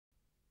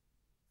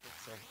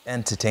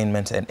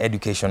Entertainment and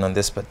education on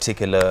this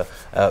particular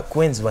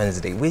Queen's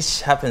Wednesday,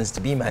 which happens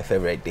to be my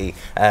favorite day.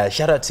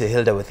 Shout out to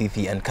Hilda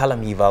Wathithi and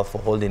Callum Eval for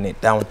holding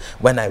it down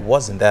when I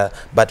wasn't there,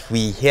 but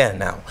we here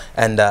now.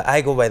 And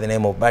I go by the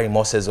name of Barry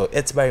Moses, or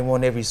It's Barry Mo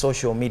on every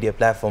social media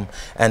platform,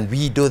 and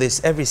we do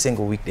this every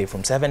single weekday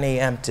from 7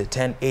 a.m. to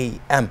 10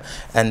 a.m.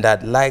 And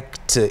I'd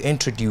like to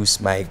introduce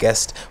my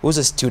guest, who's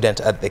a student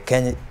at the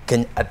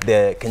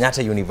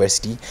Kenyatta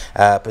University,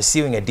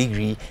 pursuing a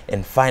degree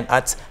in fine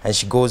arts, and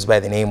she goes by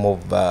the name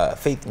of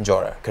Faith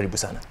Njora. Karibu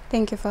sana.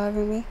 Thank you for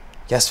having me.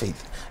 Yes,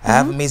 Faith. I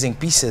have amazing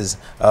pieces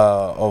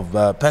of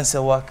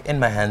pencil work in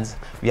my hands.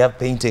 We have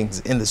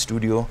paintings in the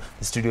studio.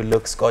 The studio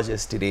looks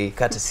gorgeous today,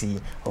 courtesy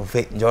of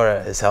Faith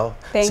Njora herself.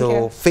 Thank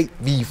you. Faith,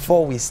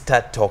 before we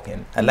start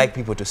talking, I'd like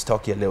people to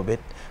stalk you a little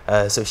bit.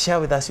 So share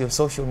with us your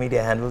social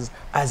media handles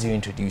as you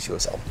introduce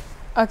yourself.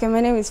 Okay,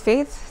 my name is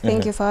Faith.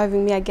 Thank you for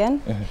having me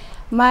again.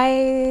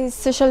 My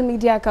social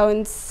media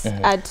accounts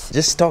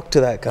Just talk to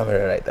that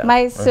camera right there.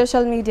 My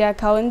social media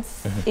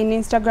accounts in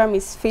Instagram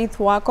is Faith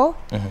Wako.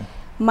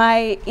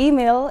 My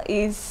email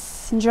is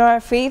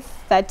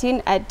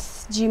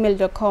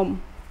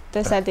njorafaith13@gmail.com.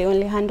 Those are the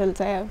only handles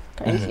I have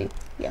currently.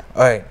 Yeah.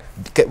 All right.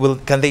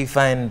 Can they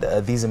find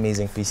these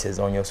amazing pieces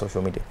on your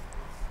social media?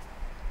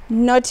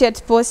 Not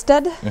yet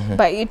posted,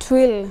 but it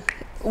will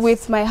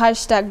with my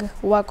hashtag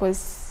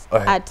Wakos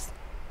art.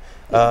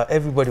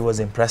 Everybody was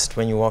impressed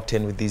when you walked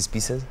in with these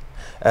pieces,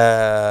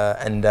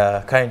 and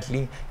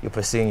currently you're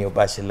pursuing your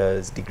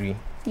bachelor's degree.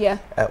 Yeah.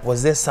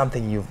 Was this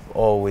something you've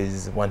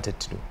always wanted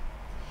to do?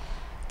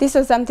 This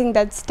was something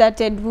that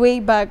started way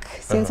back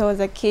since I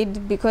was a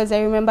kid, because I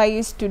remember I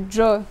used to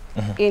draw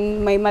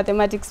in my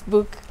mathematics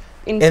book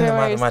in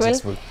primary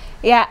school.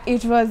 Yeah,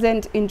 it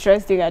wasn't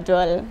interesting at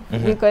all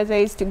because I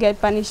used to get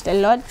punished a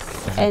lot,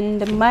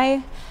 and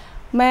my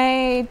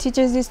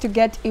teachers used to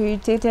get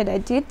irritated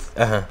at it,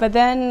 but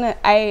then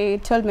I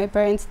told my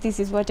parents this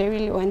is what I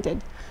really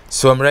wanted.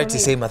 So I'm right to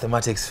say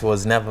mathematics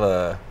was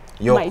never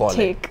your calling?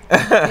 Take.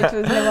 It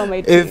was never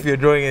my take. If you're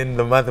drawing in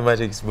the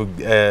mathematics book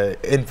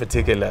in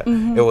particular,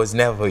 it was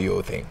never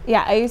your thing?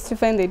 Yeah, I used to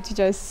find the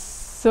teachers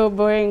so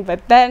boring,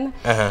 but then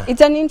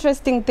it's an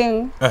interesting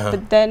thing,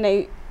 but then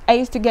I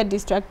used to get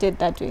distracted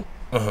that way.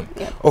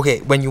 Yeah.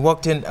 Okay, when you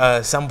walked in,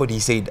 somebody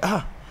said,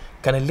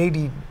 can a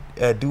lady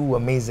do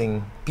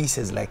amazing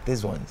pieces like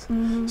these ones?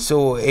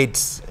 So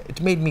it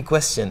made me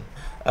question,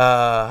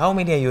 how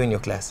many are you in your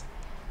class?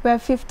 We're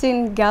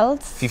 15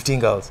 girls. 15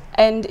 girls.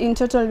 And in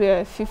total we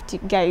are 50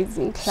 guys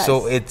in class.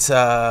 So it's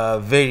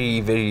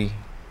very, very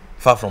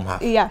far from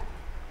half. Yeah,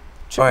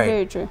 true,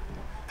 very true.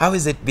 How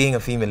is it being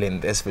a female in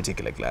this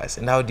particular class,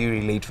 and how do you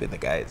relate with the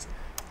guys,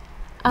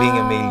 being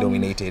a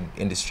male-dominated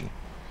industry?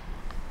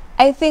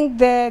 I think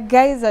the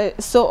guys are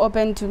so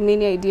open to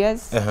many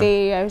ideas.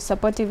 They are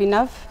supportive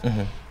enough.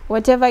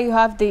 Whatever you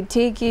have, they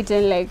take it,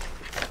 and like,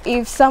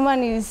 if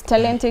someone is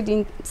talented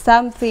in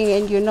something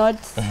and you're not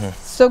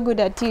so good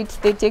at it,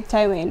 they take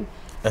time and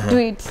do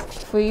it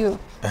for you,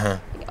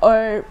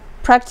 or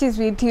practice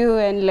with you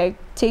and like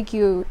take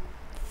you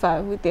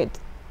far with it.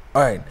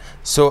 All right.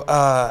 So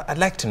I'd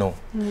like to know,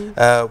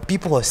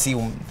 people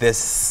assume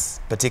this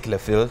particular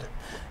field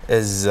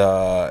is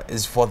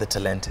for the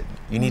talented.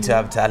 You need to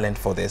have talent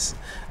for this.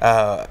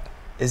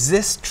 Is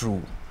this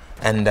true?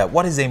 And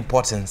what is the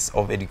importance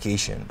of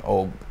education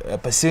or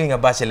pursuing a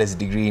bachelor's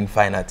degree in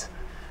fine art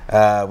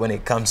when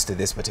it comes to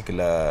this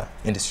particular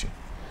industry?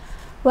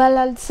 Well,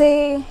 I'd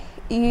say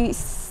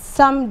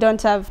some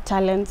don't have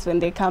talents when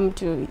they come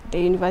to the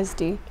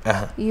university.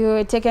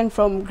 You're taken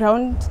from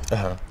ground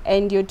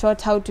and you're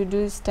taught how to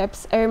do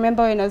steps. I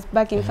remember when I was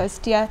back in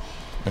first year,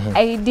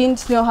 I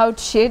didn't know how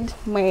to shade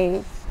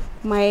my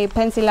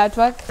pencil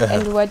artwork,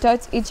 and we were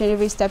taught each and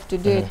every step to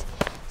do it.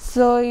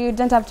 So you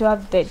don't have to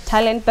have the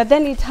talent, but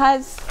then it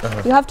has,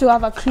 you have to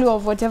have a clue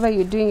of whatever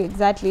you're doing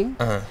exactly.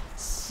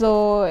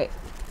 So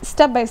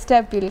step by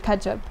step, you'll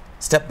catch up.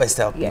 Step by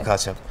step, you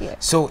catch up. Yeah.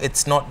 So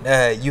it's not,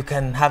 you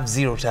can have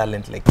zero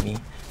talent like me,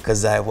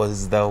 because I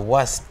was the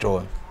worst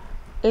drawer.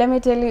 Let me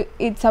tell you,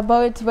 it's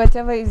about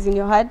whatever is in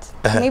your heart.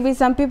 Maybe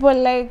some people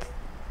like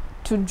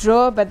to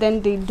draw, but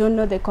then they don't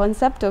know the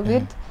concept of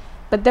it.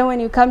 But then when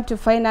you come to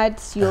fine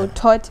arts, you're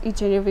taught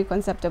each and every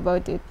concept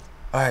about it.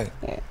 All right.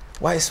 Yeah.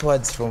 Wise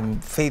words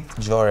from Faith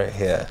Njora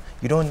here.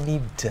 You don't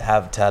need to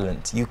have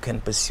talent. You can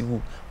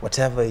pursue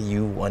whatever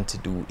you want to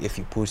do if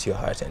you put your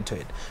heart into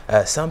it.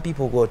 Some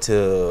people go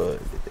to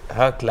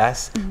her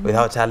class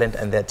without talent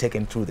and they're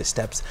taken through the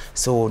steps.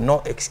 So no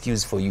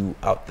excuse for you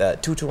out there.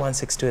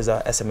 22162 is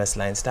our SMS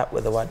line. Start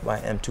with the word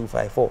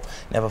YM254.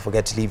 Never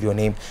forget to leave your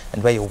name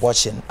and where you're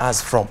watching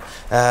us from.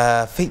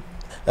 Faith,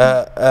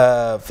 there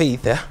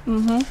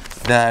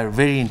are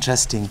very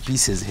interesting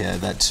pieces here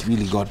that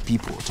really got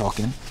people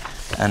talking.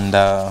 And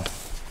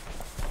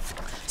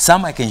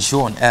some I can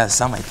show on air,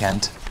 some I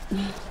can't.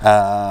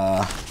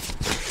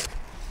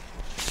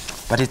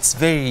 But it's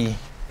very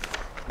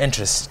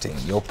interesting,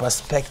 your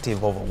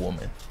perspective of a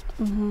woman.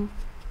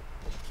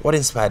 What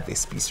inspired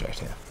this piece right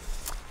here?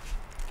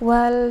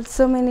 Well,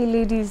 so many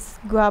ladies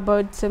go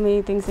about so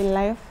many things in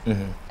life,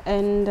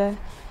 and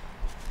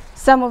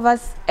some of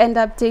us end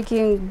up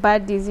taking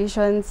bad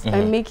decisions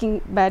and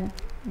making bad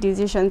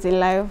decisions in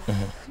life.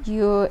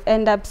 You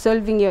end up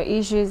solving your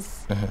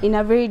issues in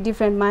a very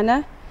different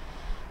manner.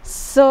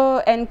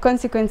 So, and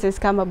consequences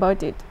come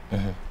about it.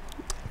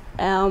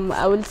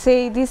 I would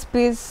say this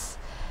piece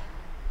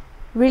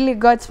really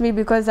got me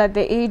because at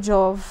the age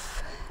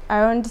of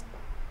around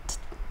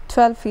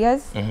 12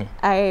 years,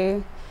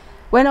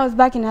 when I was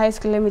back in high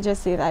school, let me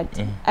just say that,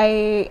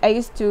 I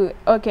used to,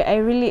 I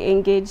really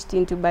engaged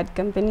into bad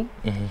company.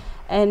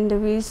 And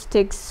we used to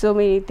take so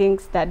many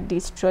things that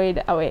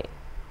destroyed our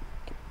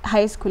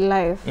high school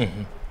life.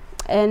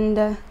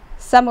 And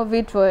some of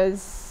it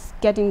was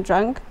getting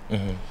drunk,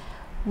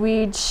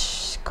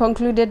 which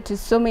concluded to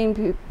so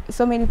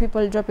many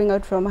people dropping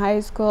out from high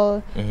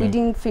school. We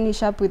didn't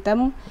finish up with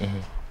them.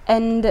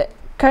 And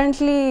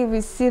currently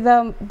we see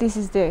them, this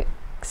is the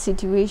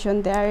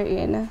situation they are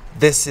in.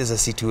 This is a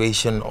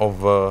situation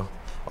of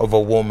a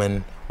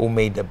woman who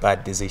made a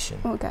bad decision.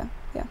 Okay,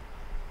 yeah.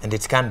 And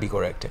it can be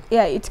corrected.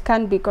 Yeah, it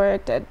can be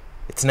corrected.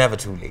 It's never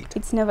too late.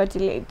 It's never too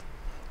late.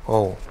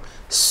 Oh,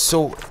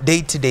 so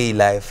day-to-day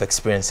life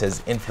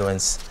experiences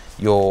influence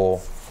your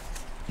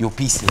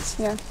pieces.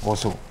 Yeah.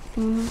 Also.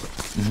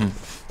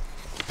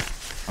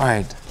 All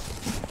right.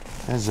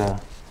 There's a.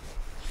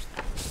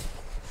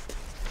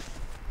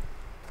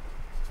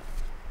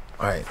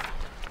 All right.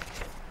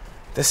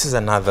 This is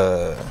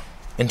another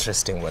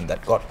interesting one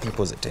that got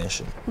people's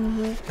attention.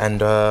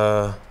 And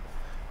the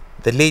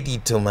lady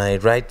to my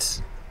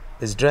right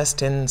is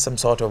dressed in some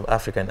sort of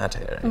African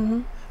attire.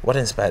 Right? What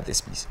inspired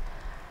this piece?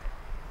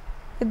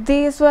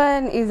 This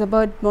one is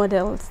about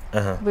models.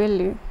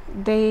 Really,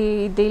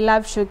 they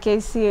love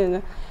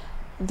showcasing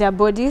their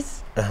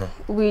bodies,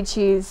 which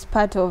is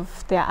part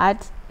of their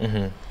art.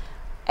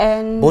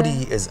 And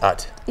body is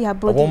art. Yeah,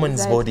 body. A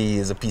woman's body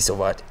is a piece of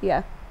art.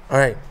 Yeah. All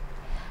right.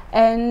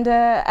 And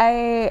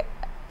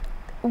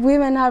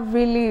women have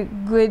really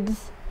good,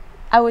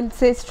 I would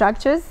say,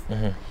 structures,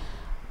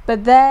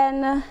 but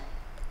then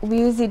we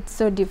use it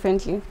so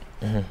differently.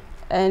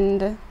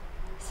 And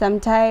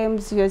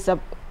sometimes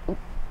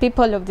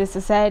people of the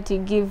society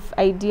give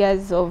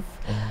ideas of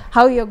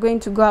how you're going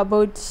to go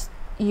about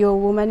your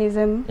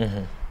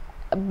womanism.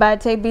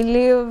 But I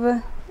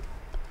believe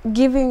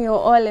giving your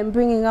all and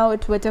bringing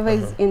out whatever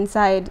is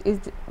inside is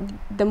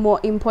the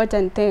more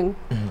important thing.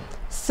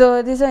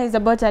 So this one is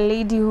about a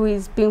lady who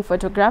is being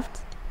photographed,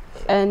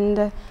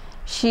 and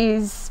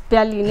she's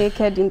barely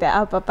naked in the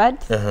upper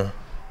part,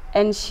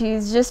 and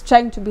she's just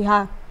trying to be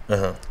her,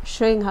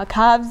 showing her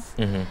calves,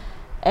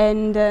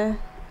 and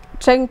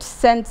trying to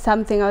send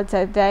something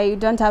outside there. You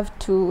don't have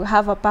to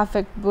have a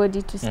perfect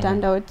body to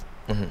stand out.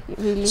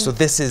 Really. So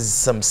this is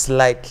some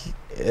slight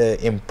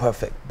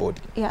imperfect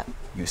body. Yeah.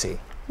 You say.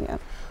 Yeah.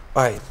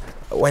 All right.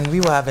 When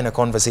we were having a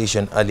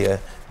conversation earlier,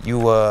 you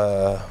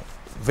were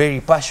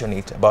very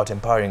passionate about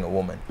empowering a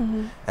woman,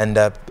 and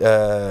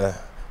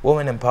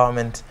woman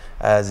empowerment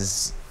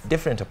has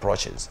different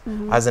approaches.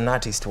 As an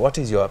artist, what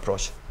is your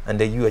approach, and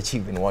are you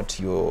achieving what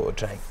you're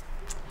trying?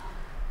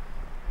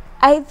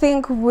 I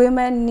think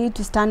women need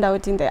to stand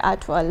out in the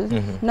art world.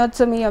 Not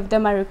so many of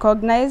them are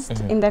recognized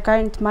in the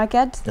current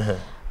market,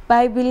 but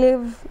I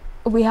believe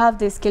we have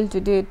the skill to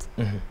do it.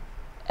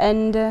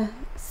 And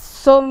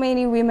so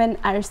many women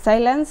are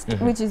silenced,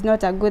 which is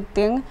not a good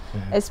thing,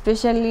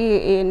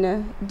 especially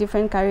in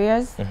different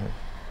careers.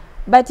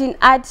 But in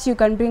art, you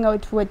can bring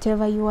out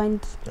whatever you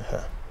want.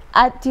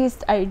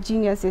 Artists are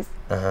geniuses.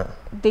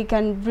 They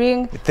can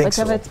bring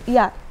whatever.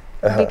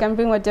 They can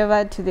bring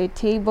whatever to the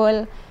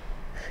table.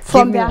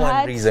 From their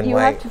heart, you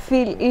have to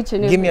feel each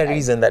and every. Give me a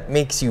reason that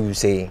makes you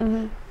say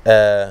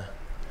a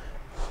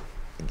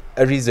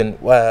reason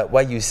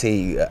why you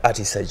say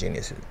artists are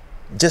geniuses.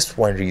 Just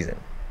one reason.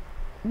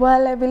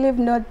 Well, I believe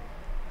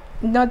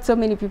not so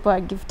many people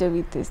are gifted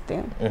with this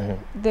thing.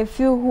 The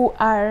few who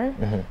are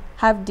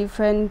have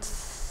different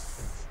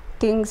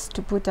things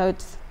to put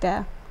out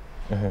there.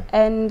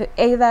 And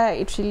either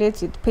it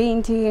relates with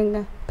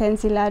painting,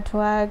 pencil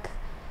artwork,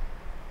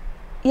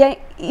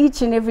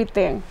 each and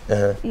everything.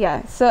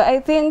 Yeah, so I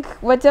think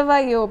whatever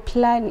your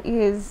plan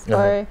is,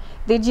 or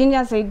the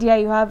genius idea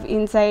you have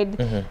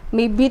inside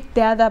may beat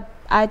the other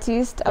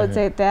artist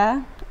outside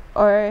there,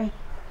 or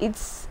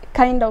it's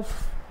kind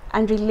of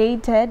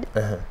unrelated.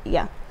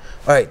 Yeah.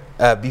 All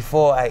right.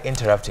 Before I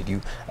interrupted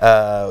you,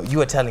 you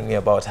were telling me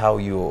about how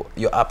you're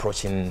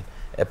approaching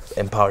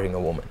empowering a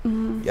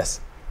woman. Yes,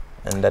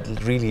 and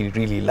I'd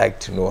really like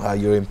to know how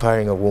you're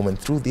empowering a woman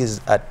through these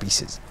art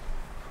pieces.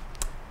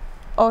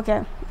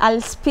 Okay,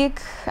 I'll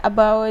speak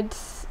about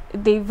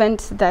the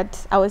event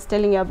that I was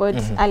telling you about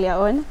earlier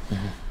on.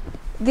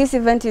 This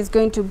event is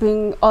going to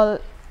bring all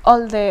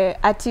the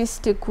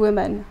artistic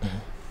women.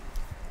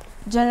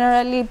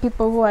 Generally,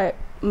 people who are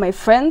my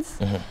friends,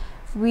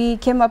 we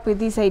came up with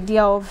this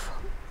idea of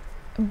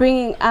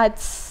bringing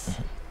arts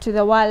to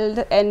the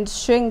world and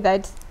showing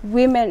that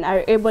women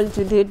are able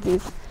to do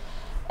this.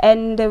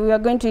 And we are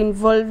going to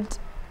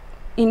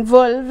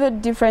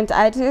involve different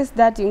artists.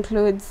 That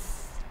includes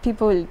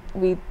people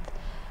with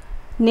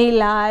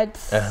nail art,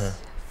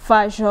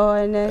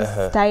 fashion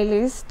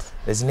stylist.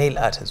 There's nail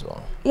art as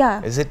well.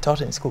 Yeah. Is it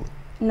taught in school?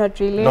 Not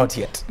really. Not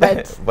yet,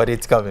 but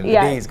it's coming.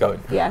 Yeah. The day is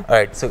coming. Yeah. All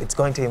right, so it's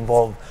going to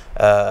involve,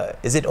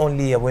 is it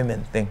only a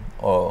women thing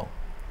or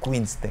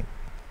queens thing?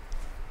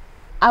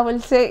 I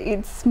will say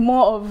it's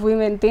more of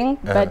women thing,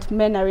 but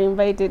men are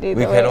invited.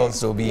 We can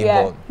also be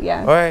involved. Yeah.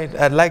 All right,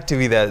 I'd like to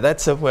be there.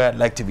 That's somewhere I'd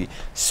like to be.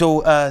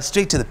 So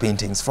straight to the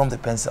paintings, from the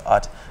pencil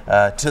art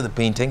to the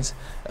paintings.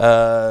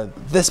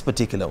 This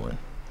particular one,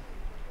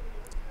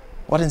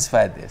 what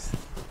inspired this?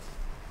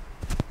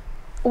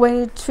 When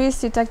you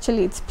twist it,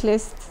 actually it's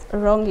placed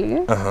wrongly.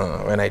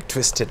 When I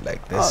twist it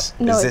like this.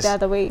 Oh, no, the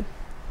other way.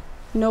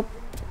 Nope.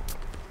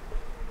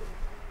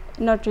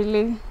 Not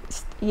really.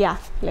 Yeah,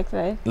 like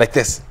that. Like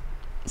this?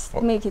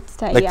 Make it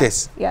style. Like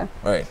this? Yeah.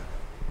 All right.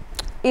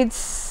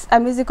 It's a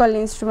musical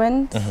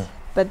instrument,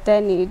 but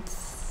then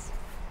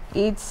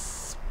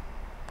it's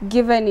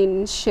given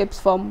in shapes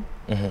form.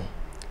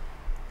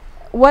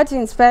 What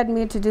inspired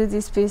me to do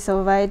this piece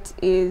of art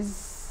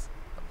is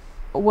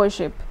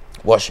worship.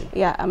 Worship?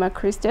 Yeah, I'm a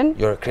Christian.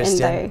 You're a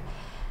Christian? And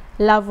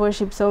I love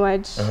worship so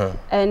much.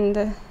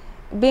 And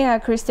being a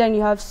Christian,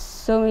 you have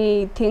so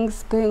many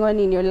things going on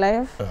in your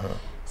life.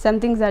 Some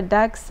things are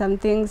dark, some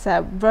things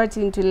are brought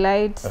into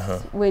light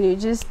when you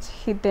just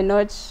hit the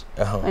note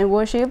and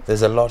worship.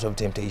 There's a lot of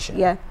temptation.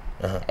 Yeah.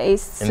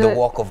 In the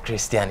walk of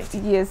Christianity.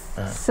 Yes.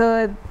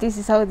 So this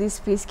is how this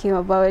piece came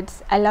about.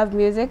 I love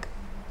music.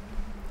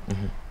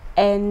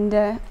 And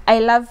I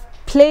love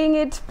playing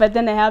it, but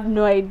then I have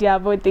no idea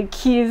about the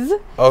keys.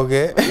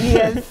 Okay.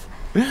 Yes.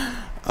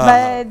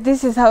 But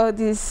this is how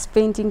this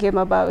painting came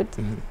about.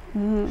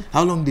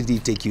 How long did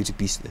it take you to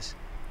piece this?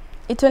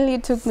 It only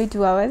took me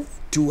 2 hours.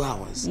 2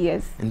 hours?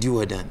 Yes. And you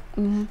were done?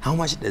 How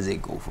much does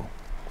it go for?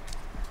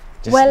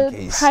 Just well,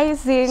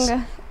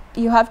 pricing,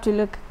 you have to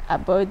look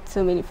about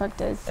so many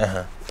factors.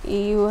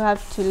 You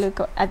have to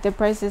look at the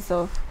prices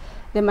of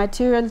the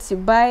materials you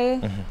buy,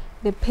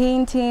 the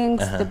paintings,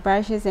 the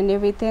brushes and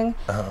everything.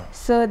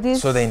 So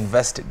they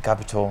invested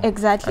capital.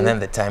 Exactly. And then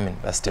the time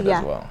invested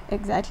as well.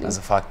 Exactly. As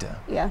a factor.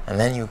 Yeah. And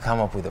then you come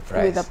up with a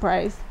price. With a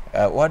price.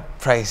 What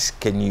price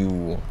can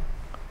you...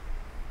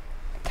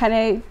 Can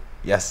I...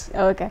 Yes.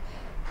 Okay.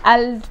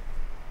 I'll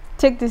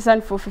take this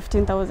one for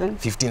 15,000.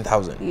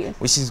 15,000? Yes.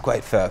 Which is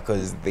quite fair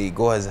because they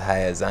go as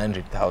high as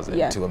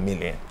 100,000 to $1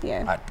 million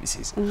art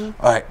pieces. All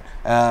right.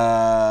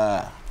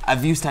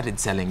 Have you started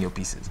selling your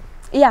pieces?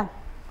 Yeah.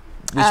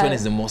 Which one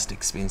is the most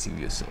expensive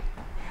you sold?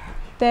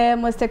 The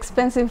most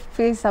expensive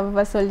piece I've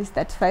ever sold is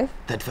 35.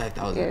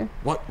 35,000? Yeah.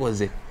 What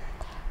was it?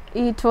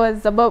 It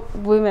was about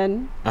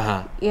women.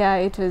 Yeah,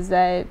 it was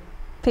a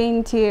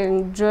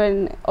painting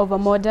drawn of a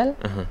model.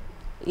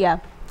 Yeah.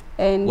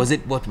 And was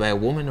it bought by a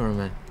woman or a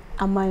man?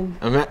 A man.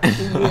 A man?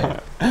 Yeah.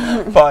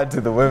 Power to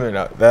the women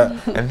out there.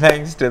 And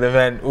thanks to the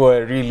men who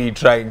are really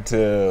trying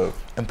to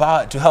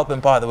help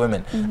empower the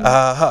women.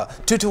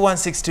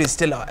 22162 is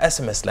still our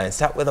SMS line.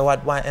 Start with the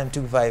word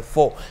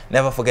YM254.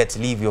 Never forget to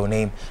leave your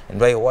name and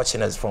where you're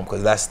watching us from,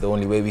 because that's the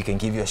only way we can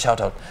give you a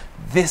shout out.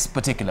 This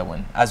particular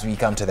one, as we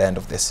come to the end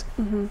of this.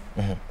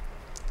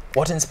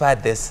 What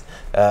inspired this?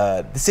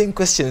 The same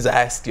questions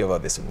I asked you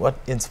about this one. What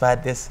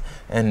inspired this?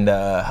 And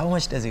how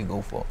much does it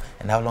go for?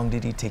 And how long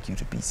did it take you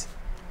to piece?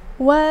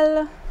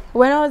 Well,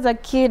 when I was a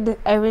kid,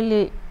 I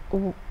really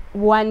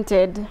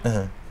wanted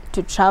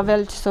to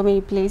travel to so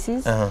many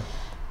places.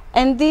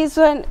 And these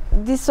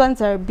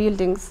ones are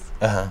buildings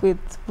with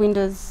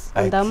windows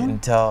on them. I can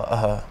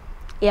tell.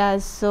 Yeah,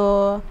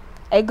 so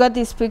I got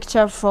this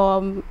picture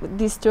from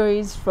these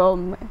stories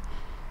from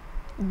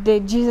the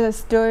Jesus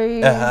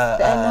stories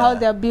and how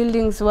their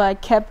buildings were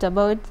kept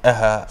about.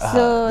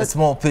 So the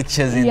small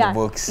pictures in the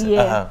books.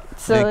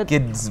 So the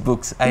kids'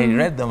 books. I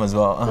read them as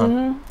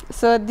well.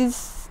 So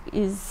this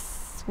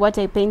is what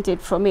I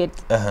painted from it.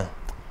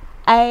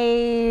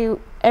 I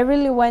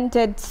really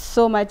wanted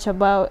so much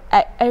about.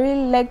 I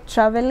really like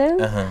traveling.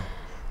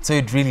 So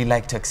you'd really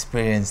like to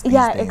experience these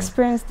things.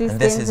 Experience these and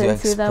things. And this is your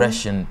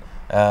expression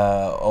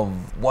of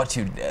what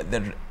you.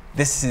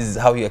 This is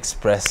how you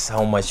express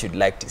how much you'd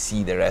like to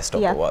see the rest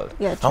of the world.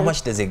 How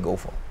much does it go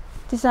for?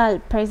 This one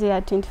price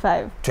at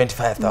 25.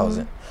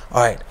 25,000.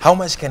 All right. How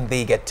much can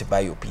they get to buy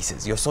your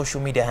pieces? Your social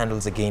media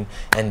handles again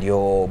and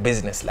your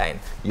business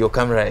line. Your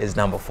camera is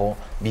number 4.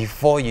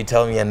 Before you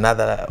tell me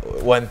another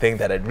one thing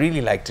that I'd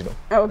really like to know.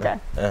 Okay.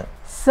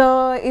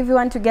 So if you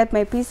want to get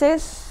my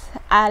pieces,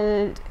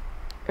 I'll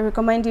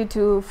recommend you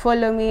to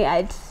follow me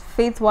at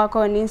Faith Work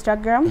on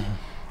Instagram.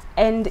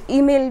 And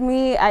email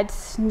me at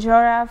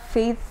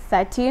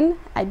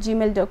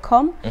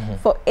njorahfaith13@gmail.com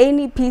for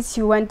any piece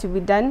you want to be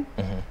done,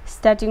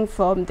 starting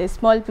from the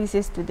small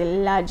pieces to the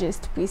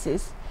largest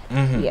pieces.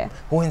 Yeah.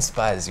 Who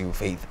inspires you,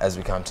 Faith, as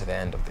we come to the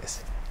end of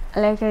this?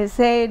 Like I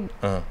said,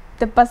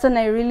 the person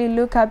I really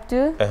look up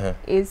to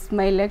is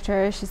my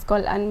lecturer. She's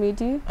called Ann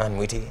Witty. Ann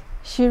Witty.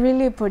 She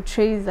really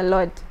portrays a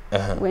lot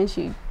when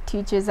she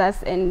teaches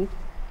us, and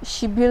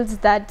she builds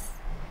that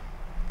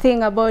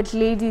thing about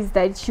ladies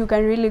that you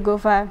can really go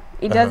far.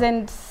 It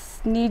doesn't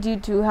need you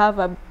to have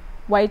a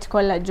white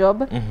collar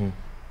job.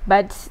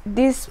 But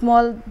these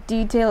small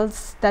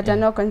details that are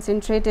not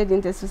concentrated in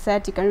the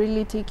society can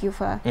really take you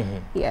far.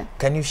 Yeah.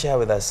 Can you share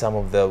with us some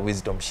of the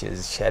wisdom she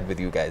has shared with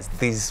you guys?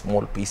 These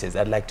small pieces,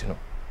 I'd like to know.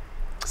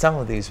 Some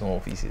of these small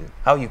pieces.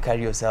 How you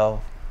carry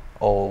yourself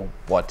or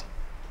what?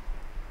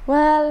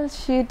 Well,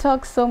 she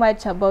talks so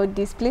much about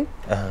discipline.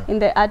 In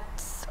the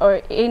arts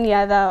or any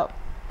other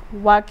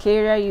work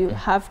area, you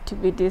have to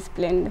be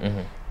disciplined.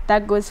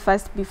 That goes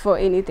first before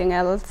anything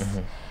else.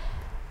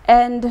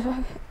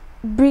 And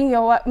bring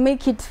your work,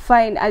 make it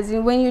fine, as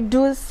in when you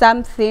do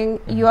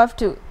something, you have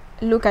to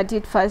look at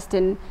it first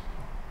and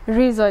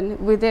reason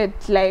with it.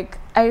 Like,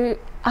 am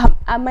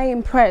I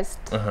impressed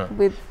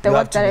with the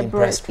work that I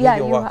brought?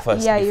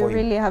 Yeah, you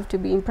really have to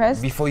be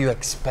impressed before you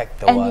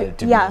expect the world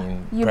to be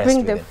impressed. You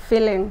bring the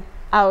feeling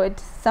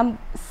out.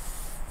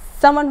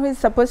 Someone who is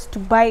supposed to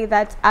buy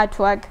that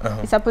artwork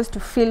is supposed to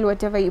feel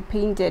whatever you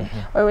painted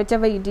or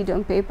whatever you did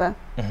on paper.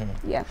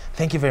 Yeah.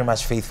 Thank you very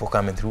much, Faith, for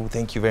coming through.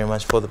 Thank you very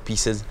much for the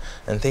pieces,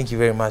 and thank you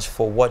very much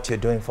for what you're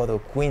doing for the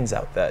queens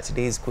out there.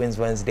 Today is Queens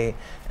Wednesday,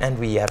 and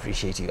we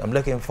appreciate you. I'm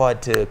looking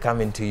forward to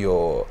coming to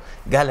your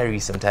gallery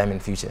sometime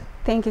in future.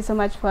 Thank you so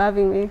much for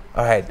having me.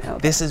 All right.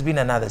 This has been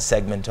another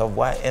segment of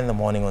Why in the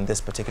Morning on this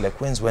particular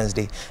Queens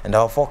Wednesday, and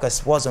our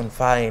focus was on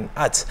fine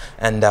arts,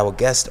 and our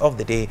guest of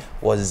the day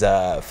was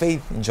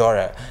Faith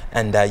Njora.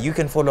 And you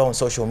can follow on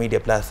social media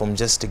platforms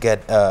just to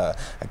get a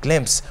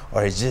glimpse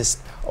or a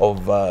gist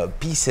of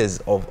pieces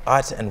of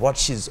art and what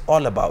she's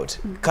all about.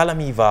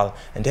 Kalami Val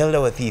and Hilda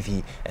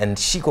Wathithi and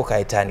Shiko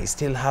Kaitani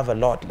still have a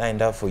lot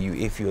lined up for you.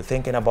 If you're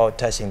thinking about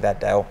touching that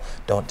dial,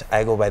 don't.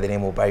 I go by the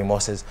name of Barry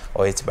Moses,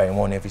 or it's Barry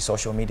Mo on every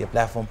social media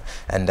platform,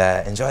 and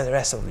enjoy the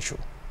rest of the show.